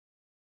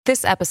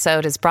This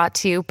episode is brought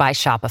to you by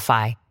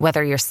Shopify.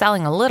 Whether you're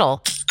selling a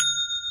little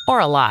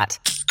or a lot,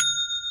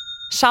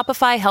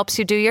 Shopify helps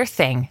you do your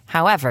thing,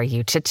 however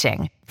you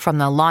cha-ching. From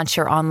the launch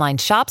your online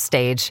shop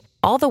stage,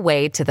 all the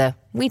way to the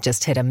we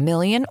just hit 1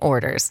 million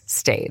orders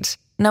stage.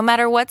 No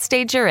matter what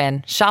stage you're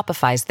in,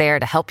 Shopify's there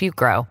to help you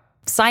grow.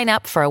 Sign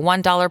up for a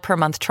 $1 per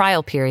month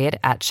trial period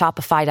at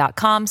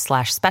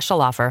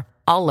shopify.com/special offer,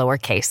 all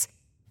lowercase.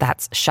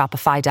 That's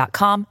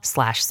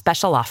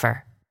shopify.com/special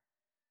offer.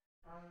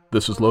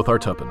 This is Lothar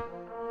Tuppen,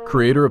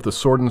 creator of the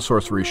sword and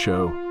sorcery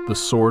show, The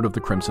Sword of the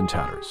Crimson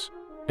Tatters,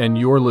 and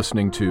you're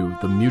listening to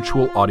the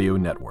Mutual Audio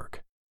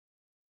Network.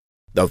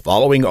 The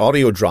following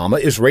audio drama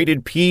is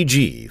rated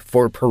PG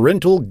for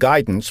parental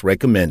guidance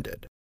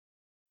recommended.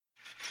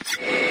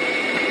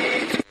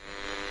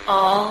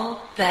 All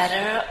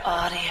better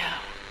audio.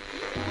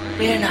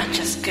 We're not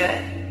just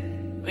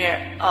good,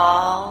 we're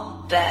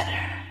all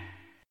better.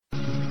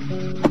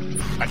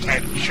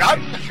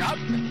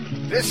 Attention!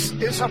 This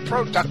is a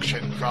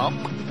production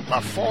from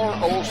the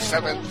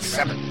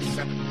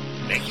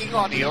 40777. Making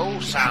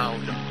audio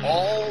sound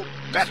all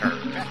better.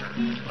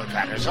 But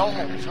that is all.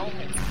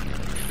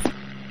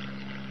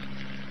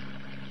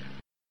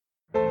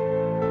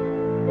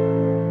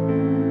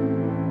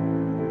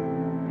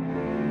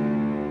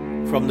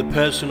 From the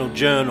personal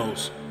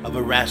journals of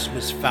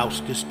Erasmus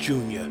Faustus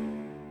Jr.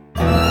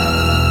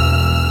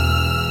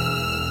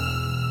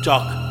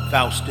 Doc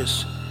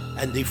Faustus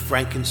and the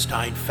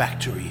Frankenstein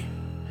Factory.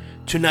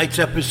 Tonight's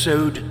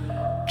episode,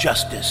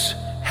 Justice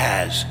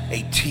Has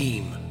a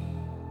Team.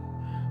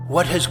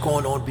 What has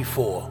gone on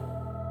before?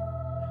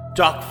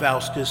 Doc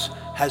Faustus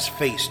has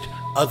faced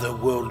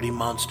otherworldly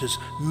monsters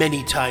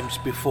many times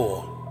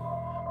before,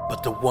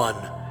 but the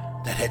one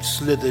that had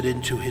slithered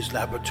into his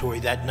laboratory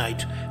that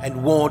night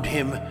and warned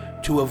him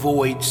to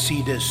avoid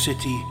Cedar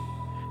City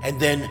and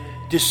then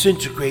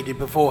disintegrated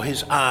before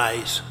his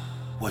eyes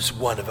was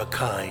one of a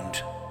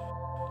kind.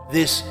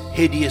 This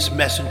hideous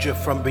messenger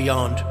from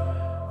beyond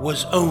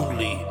was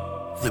only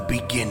the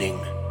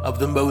beginning of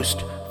the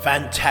most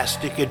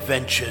fantastic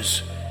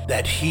adventures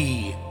that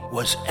he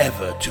was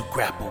ever to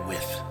grapple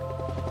with.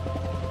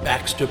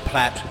 Baxter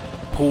Platt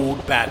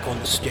pulled back on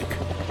the stick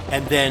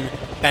and then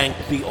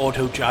banked the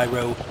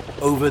autogyro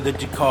over the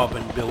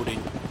Decarbon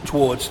building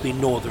towards the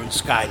northern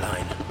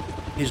skyline.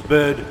 His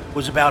bird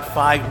was about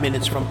 5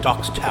 minutes from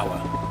Doc's tower,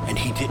 and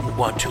he didn't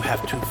want to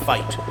have to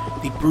fight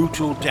the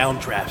brutal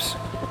downdrafts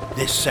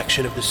this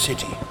section of the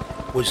city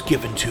was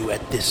given to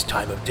at this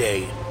time of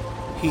day.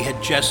 He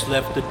had just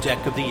left the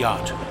deck of the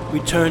yacht,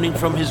 returning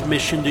from his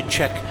mission to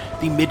check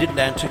the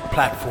mid-Atlantic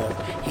platform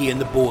he and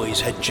the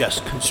boys had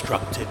just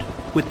constructed.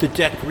 With the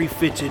deck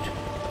refitted,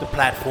 the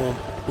platform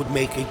would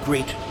make a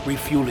great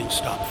refueling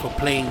stop for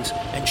planes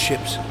and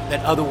ships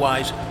that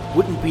otherwise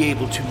wouldn't be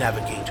able to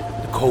navigate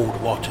the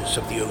cold waters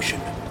of the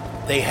ocean.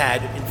 They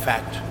had, in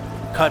fact,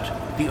 cut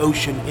the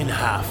ocean in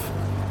half.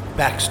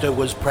 Baxter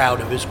was proud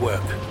of his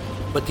work,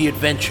 but the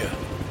adventure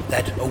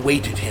that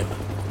awaited him,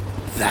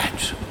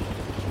 that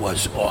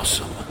was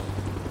awesome.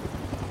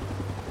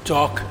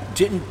 Doc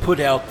didn't put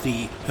out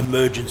the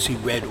emergency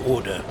red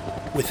order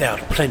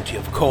without plenty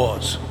of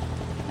cause.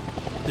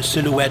 The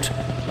silhouette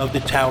of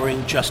the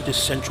towering Justice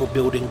Central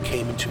building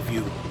came into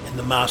view, and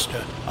the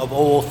master of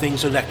all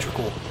things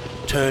electrical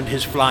turned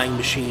his flying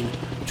machine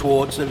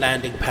towards the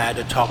landing pad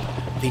atop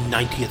the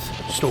 90th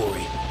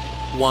story.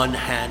 One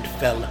hand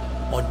fell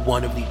on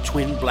one of the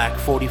twin black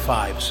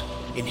 45s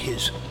in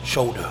his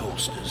shoulder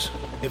holsters.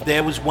 If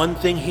there was one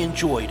thing he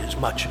enjoyed as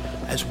much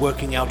as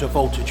working out a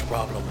voltage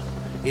problem,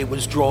 it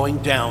was drawing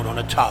down on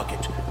a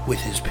target with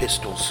his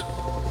pistols.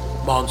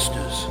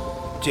 Monsters,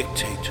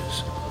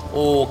 dictators,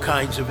 all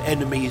kinds of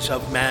enemies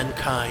of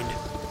mankind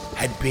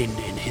had been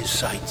in his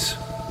sights,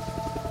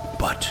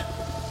 but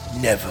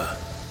never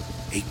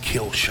a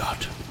kill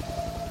shot.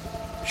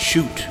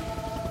 Shoot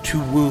to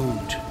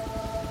wound.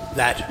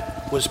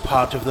 That was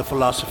part of the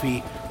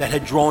philosophy that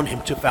had drawn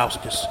him to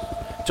Faustus.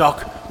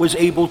 Doc was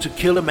able to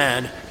kill a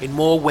man in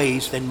more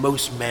ways than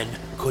most men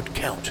could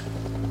count.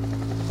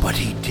 But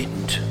he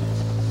didn't.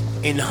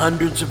 In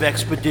hundreds of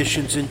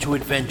expeditions into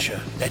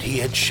adventure that he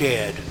had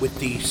shared with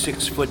the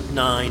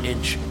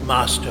 6'9"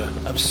 master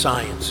of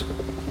science,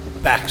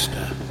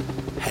 Baxter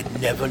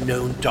had never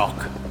known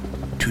Doc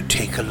to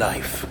take a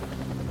life.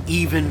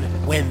 Even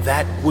when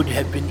that would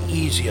have been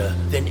easier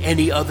than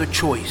any other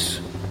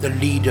choice, the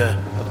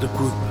leader of the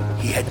group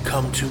he had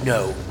come to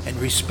know and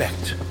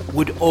respect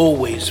would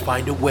always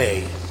find a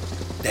way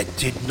that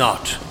did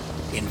not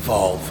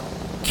involve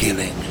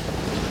killing.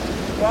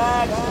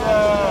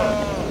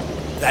 Baxter!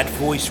 That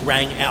voice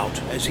rang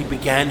out as he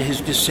began his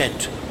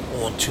descent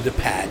onto the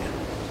pad.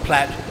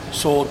 Platt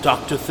saw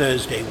Dr.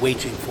 Thursday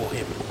waiting for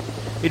him.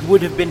 It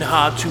would have been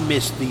hard to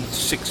miss the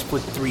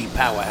 6'3"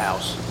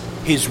 powerhouse.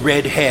 His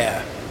red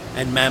hair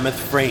and mammoth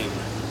frame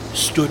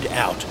stood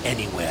out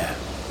anywhere,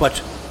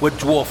 but were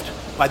dwarfed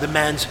by the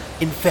man's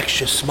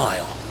infectious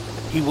smile.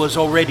 He was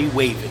already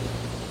waving,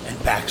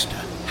 and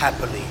Baxter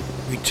happily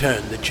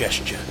returned the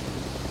gesture.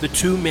 The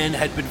two men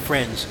had been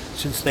friends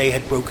since they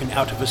had broken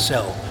out of a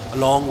cell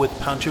along with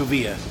Pancho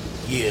Villa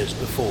years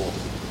before.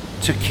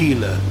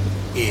 Tequila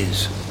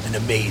is an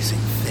amazing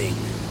thing.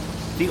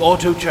 The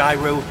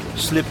autogyro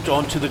slipped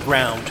onto the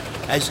ground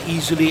as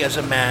easily as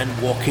a man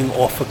walking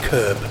off a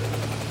curb,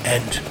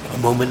 and a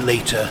moment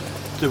later,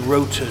 the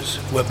rotors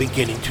were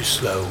beginning to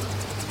slow.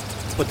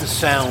 But the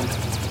sound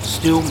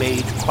still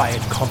made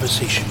quiet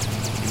conversation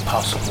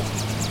impossible.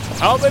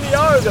 How many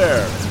are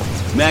there?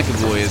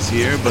 McAvoy is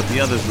here, but the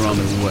others are on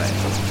their way.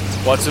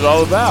 What's it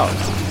all about?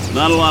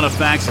 Not a lot of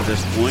facts at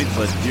this point,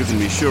 but you can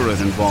be sure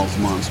it involves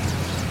monsters.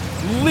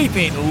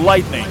 Leaping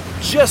lightning.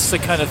 Just the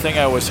kind of thing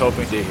I was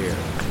hoping to hear.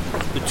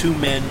 The two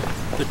men,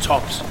 the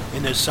tops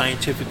in their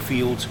scientific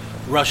fields,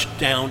 rushed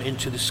down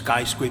into the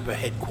skyscraper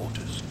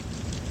headquarters.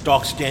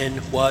 Doc's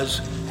den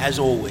was, as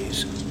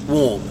always,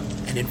 warm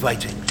and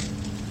inviting.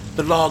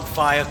 The log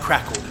fire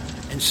crackled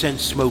and sent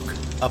smoke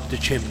up the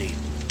chimney,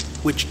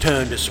 which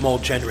turned a small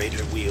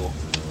generator wheel.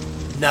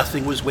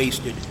 Nothing was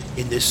wasted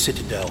in this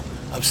citadel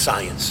of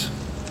science.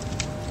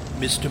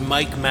 Mr.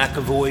 Mike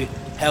McAvoy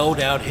held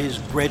out his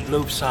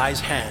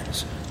breadloaf-sized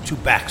hands to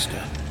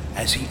Baxter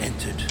as he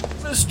entered.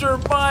 Mr.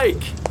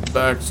 Mike!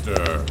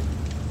 Baxter,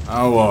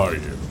 how are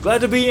you?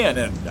 Glad to be in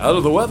and out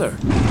of the weather.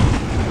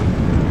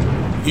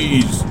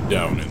 He's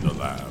down in the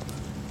lab.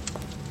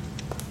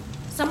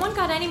 Someone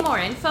got any more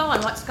info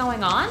on what's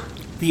going on?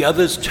 The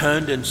others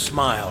turned and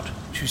smiled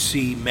to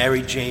see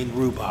Mary Jane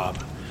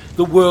Rhubarb,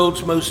 the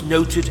world's most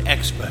noted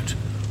expert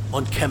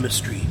on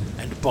chemistry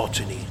and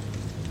botany.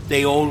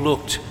 They all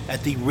looked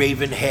at the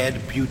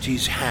raven-haired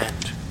beauty's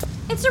hand.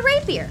 It's a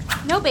rapier.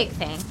 No big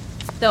thing.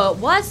 Though it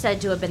was said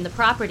to have been the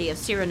property of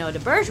Cyrano de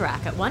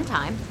Bergerac at one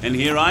time. And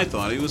here I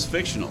thought he was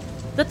fictional.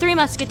 The Three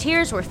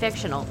Musketeers were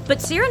fictional,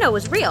 but Cyrano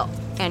was real.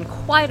 And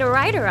quite a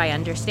writer, I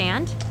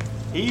understand.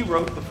 He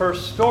wrote the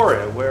first story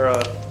where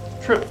a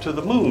trip to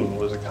the moon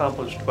was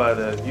accomplished by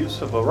the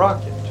use of a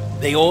rocket.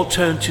 They all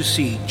turned to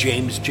see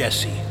James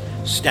Jesse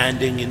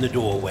standing in the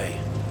doorway.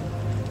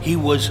 He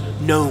was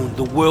known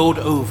the world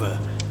over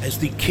as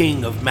the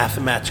king of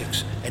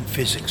mathematics and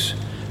physics,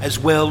 as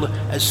well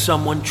as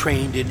someone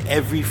trained in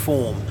every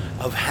form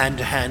of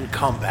hand-to-hand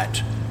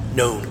combat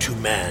known to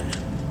man.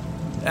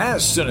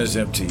 As soon as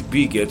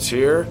MTB gets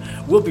here,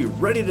 we'll be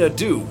ready to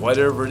do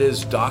whatever it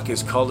is Doc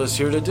has called us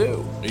here to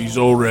do. He's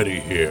already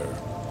here.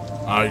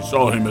 I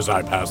saw him as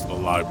I passed the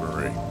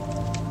library.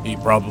 He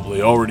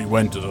probably already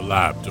went to the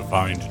lab to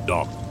find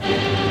Doc.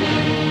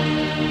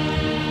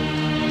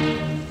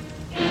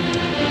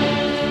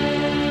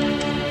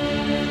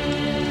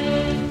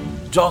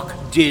 Doc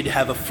did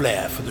have a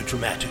flair for the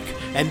dramatic,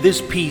 and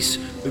this piece,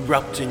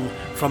 erupting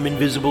from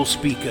invisible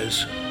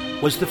speakers,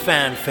 was the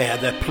fanfare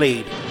that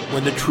played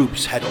when the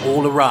troops had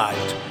all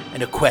arrived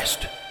and a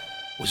quest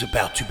was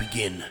about to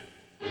begin.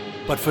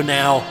 But for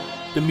now,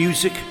 the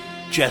music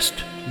just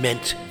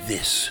meant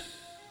this.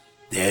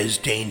 There's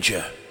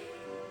danger,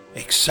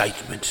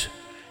 excitement,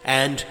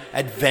 and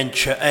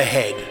adventure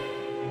ahead.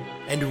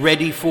 And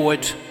ready for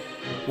it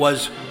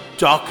was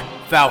Doc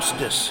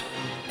Faustus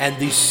and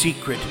the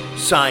Secret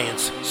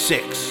Science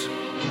 6.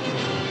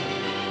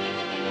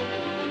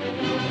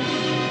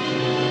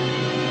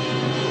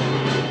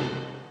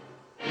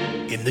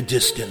 In the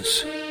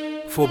distance,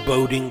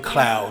 foreboding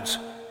clouds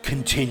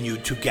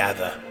continued to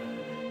gather.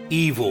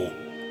 Evil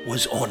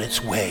was on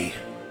its way,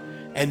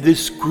 and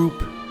this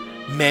group,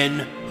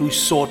 men who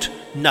sought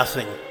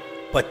nothing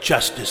but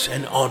justice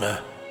and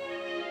honor,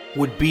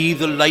 would be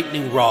the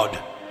lightning rod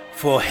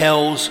for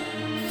hell's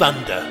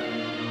thunder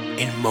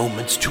in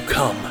moments to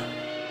come.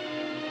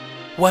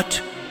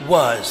 What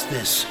was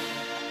this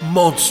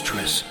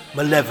monstrous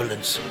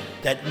malevolence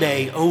that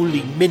lay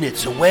only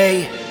minutes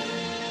away?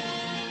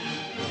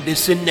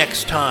 Listen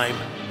next time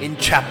in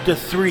Chapter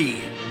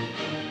 3,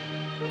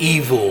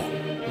 Evil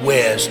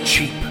Wears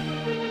Cheap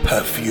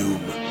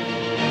Perfume.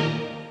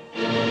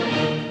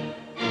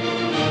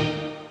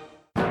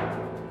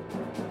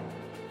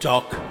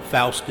 Doc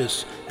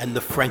Faustus and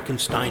the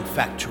Frankenstein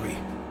Factory.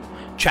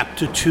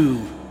 Chapter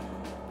 2,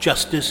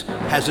 Justice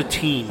Has a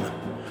Team,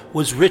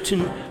 was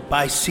written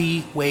by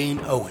C. Wayne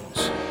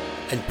Owens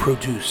and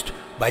produced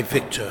by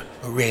Victor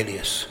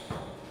Aurelius.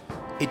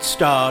 It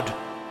starred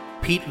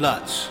Pete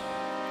Lutz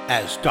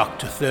as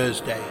Dr.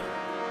 Thursday,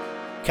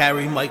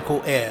 Carrie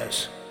Michael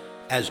Ayers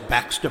as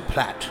Baxter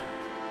Platt,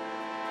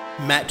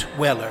 Matt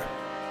Weller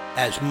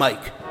as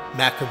Mike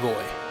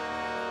McAvoy,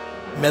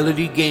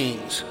 Melody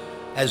Gaines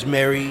as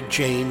Mary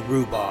Jane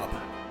Rhubarb,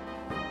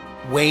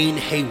 Wayne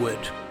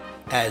Hayward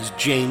as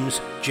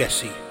James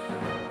Jesse,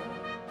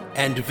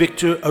 and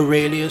Victor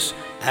Aurelius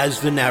as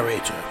the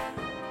narrator.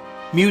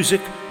 Music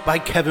by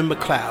Kevin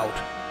MacLeod.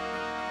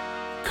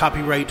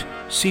 Copyright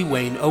C.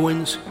 Wayne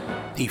Owens,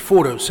 the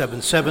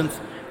 4077th,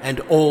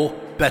 and All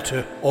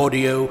Better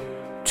Audio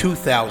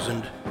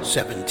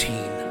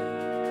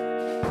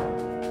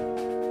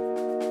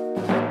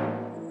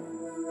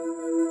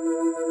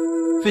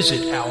 2017.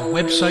 Visit our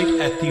website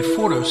at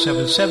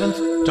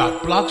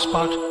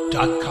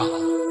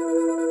the4077th.blogspot.com.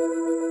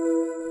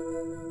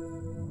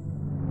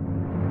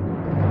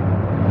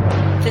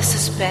 This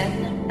has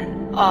been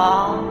an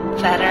All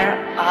Better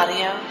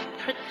Audio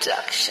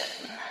production.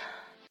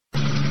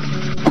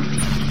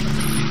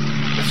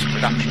 This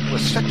production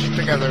was stitched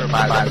together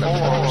by the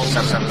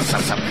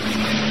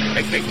 477,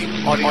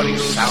 making audio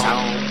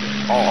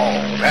sound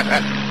all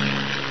better.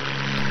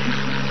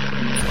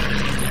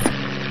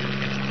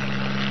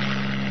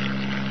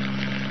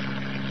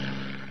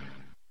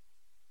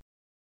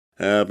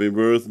 Happy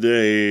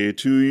birthday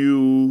to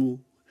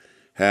you.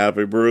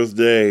 Happy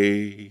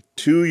birthday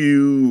to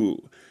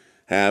you.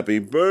 Happy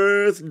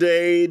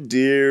birthday,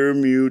 dear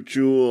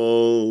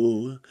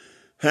Mutual.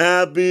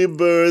 Happy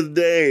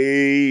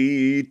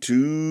birthday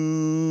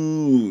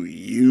to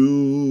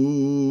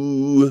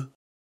you.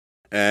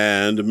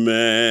 And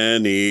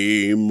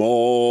many more.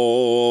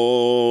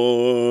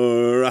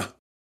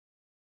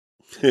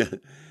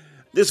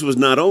 This was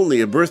not only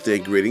a birthday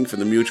greeting for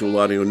the Mutual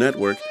Audio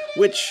Network,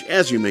 which,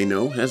 as you may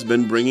know, has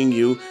been bringing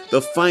you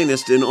the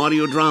finest in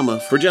audio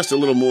drama for just a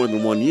little more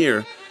than 1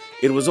 year.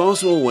 It was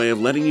also a way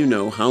of letting you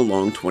know how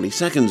long 20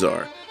 seconds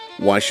are.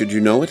 Why should you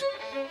know it?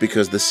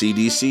 Because the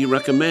CDC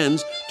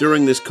recommends,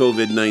 during this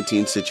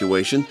COVID-19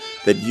 situation,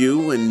 that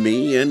you and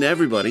me and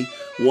everybody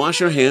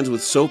wash our hands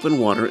with soap and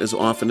water as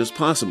often as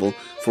possible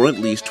for at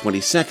least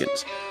 20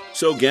 seconds.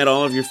 So get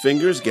all of your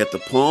fingers, get the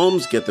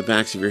palms, get the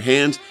backs of your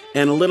hands,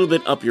 and a little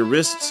bit up your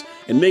wrists,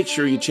 and make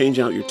sure you change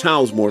out your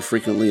towels more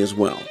frequently as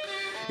well.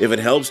 If it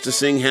helps to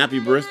sing Happy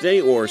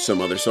Birthday or some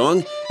other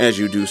song, as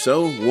you do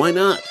so, why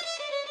not?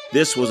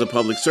 This was a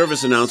public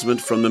service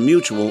announcement from the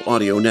Mutual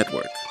Audio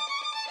Network.